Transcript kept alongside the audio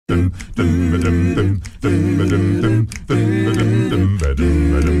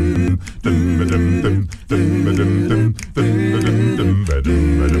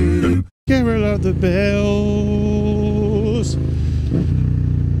Carol of the bells.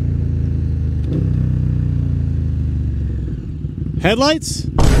 Headlights?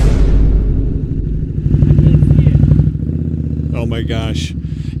 Oh my gosh.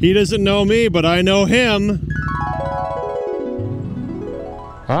 He doesn't know me, but I know him.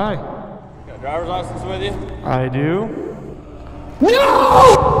 Hi. Got a driver's license with you? I do.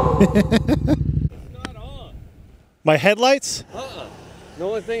 No! It's not on. My headlights? The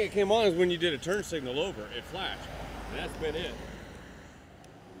only thing that came on is when you did a turn signal over, it flashed. And that's been it.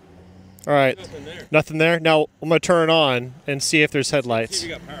 All right. Nothing there. Nothing there? Now I'm going to turn it on and see if there's headlights.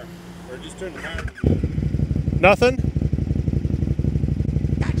 See if you got power. Or just turn the power. Nothing?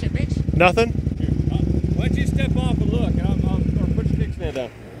 Gotcha, bitch. Nothing? Here, why don't you step off and look, and or put your kickstand down.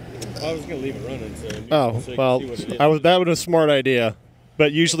 I was going to leave it running, so you Oh, can well, see what it is. that was a smart idea.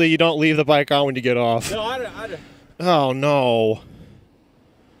 But usually you don't leave the bike on when you get off. No, I Oh, no.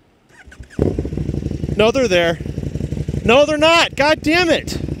 No, they're there. No, they're not. God damn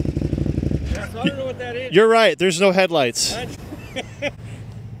it. I don't know what that is. You're right. There's no headlights.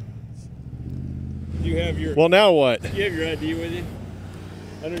 You have your Well, now what? you have your ID with you?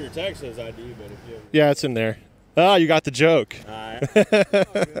 I know your tag says ID, but if you have Yeah, it's in there. Ah, you got the joke. it's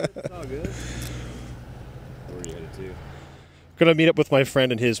all good. It's all good. Where are you headed to? Gonna meet up with my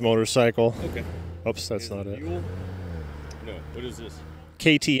friend and his motorcycle. Okay. Oops, that's not it. Buell? No, what is this?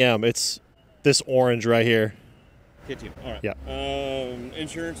 KTM. It's this orange right here. KTM. All right. Yeah.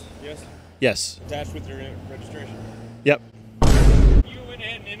 Insurance, yes. Yes. Attached with your registration. Yep. You went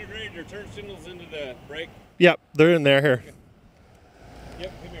ahead and integrated your turn signals into the brake. Yep. They're in there. Here.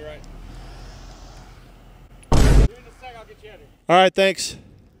 Yep. Hit me right. In a sec, I'll get you out of here. All right. Thanks.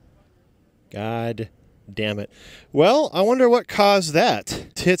 God damn it. Well, I wonder what caused that.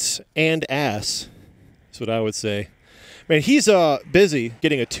 Tits and ass. That's what I would say. Man, he's busy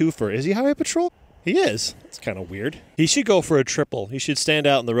getting a twofer. Is he highway patrol? He is. It's kind of weird. He should go for a triple. He should stand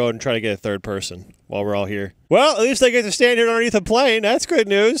out in the road and try to get a third person while we're all here. Well, at least I get to stand here underneath a plane. That's good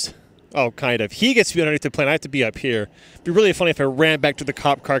news. Oh, kind of. He gets to be underneath the plane. I have to be up here. It'd be really funny if I ran back to the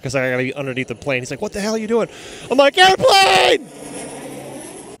cop car because I got to be underneath the plane. He's like, what the hell are you doing? I'm like, airplane!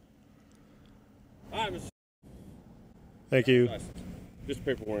 All right, Mr. Thank you. Just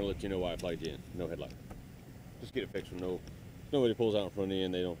paperwork to let you know why I plugged you in. No headlight. Just get it fixed when nobody pulls out in front of you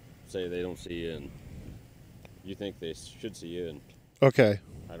and they don't say they don't see you and you think they should see you and Okay.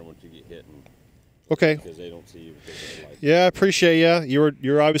 I don't want you to get hit and Okay. because they don't see you because of the headlights. Yeah, I appreciate you.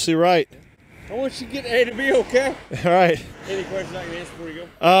 You're obviously right. I want you to get A to B, okay? All right. Any questions I can answer before you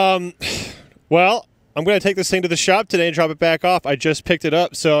go? Well, I'm going to take this thing to the shop today and drop it back off. I just picked it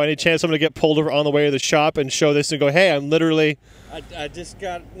up, so any chance I'm going to get pulled over on the way to the shop and show this and go, hey, I'm literally... I just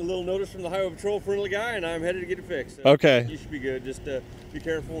got a little notice from the highway patrol friendly guy, and I'm headed to get it fixed. So Okay. You should be good. Just be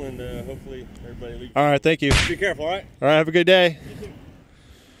careful, and hopefully everybody leaves. All right, thank you. Be careful, all right? All right, have a good day.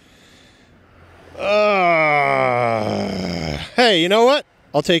 Hey, you know what?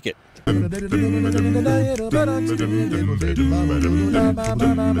 I'll take it.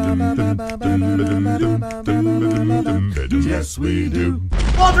 Yes, we do.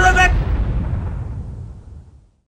 Walter Ribbit!